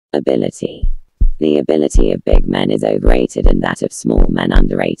Ability. The ability of big men is overrated and that of small men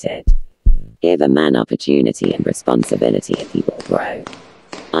underrated. Give a man opportunity and responsibility and he will grow.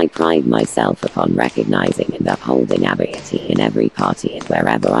 I pride myself upon recognizing and upholding ability in every party and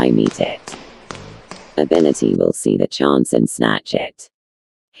wherever I meet it. Ability will see the chance and snatch it.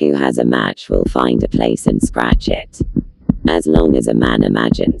 Who has a match will find a place and scratch it. As long as a man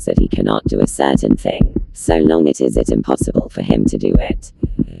imagines that he cannot do a certain thing, so long it is impossible for him to do it.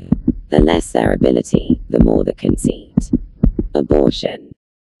 The less their ability, the more the conceit. Abortion.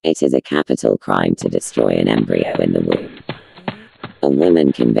 It is a capital crime to destroy an embryo in the womb. A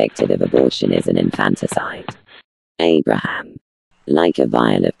woman convicted of abortion is an infanticide. Abraham. Like a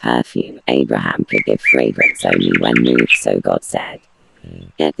vial of perfume, Abraham could give fragrance only when moved, so God said,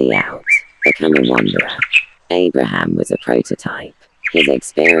 "Get thee out, become a wanderer." Abraham was a prototype. His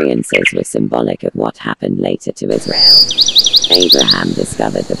experiences were symbolic of what happened later to Israel. Abraham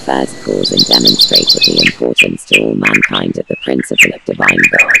discovered the first cause and demonstrated the importance to all mankind of the principle of divine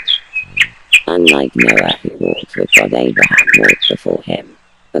God. Unlike Noah, who walked with God, Abraham walked before him,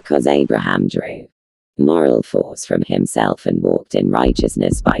 because Abraham drew moral force from himself and walked in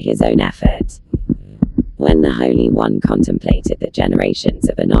righteousness by his own effort. When the Holy One contemplated the generations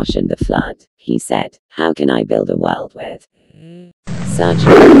of Enosh and the flood, he said, "How can I build a world with such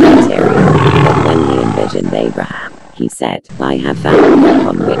material?" But when he envisioned Abraham, he said, "I have found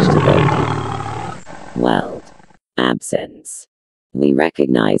upon which to build the world." Absence. We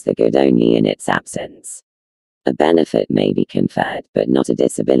recognize the good only in its absence. A benefit may be conferred, but not a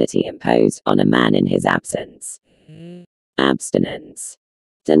disability imposed on a man in his absence. Abstinence.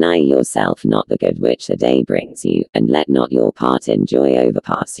 Deny yourself not the good which the day brings you, and let not your part in joy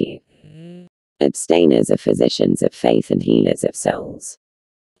overpass you. Abstainers are physicians of faith and healers of souls.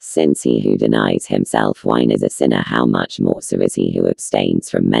 Since he who denies himself wine is a sinner, how much more so is he who abstains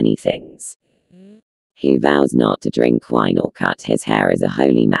from many things. Who vows not to drink wine or cut his hair is a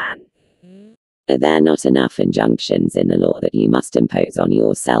holy man. Are there not enough injunctions in the law that you must impose on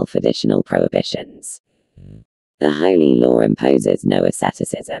yourself additional prohibitions? The holy law imposes no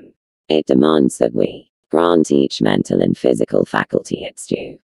asceticism. It demands that we grant each mental and physical faculty its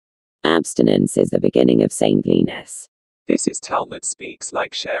due. Abstinence is the beginning of saintliness. This is Talmud Speaks.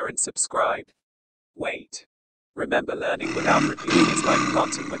 Like, share and subscribe. Wait. Remember, learning without reviewing is like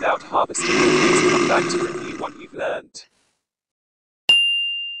planting without harvesting. Please come back to review what you've learned.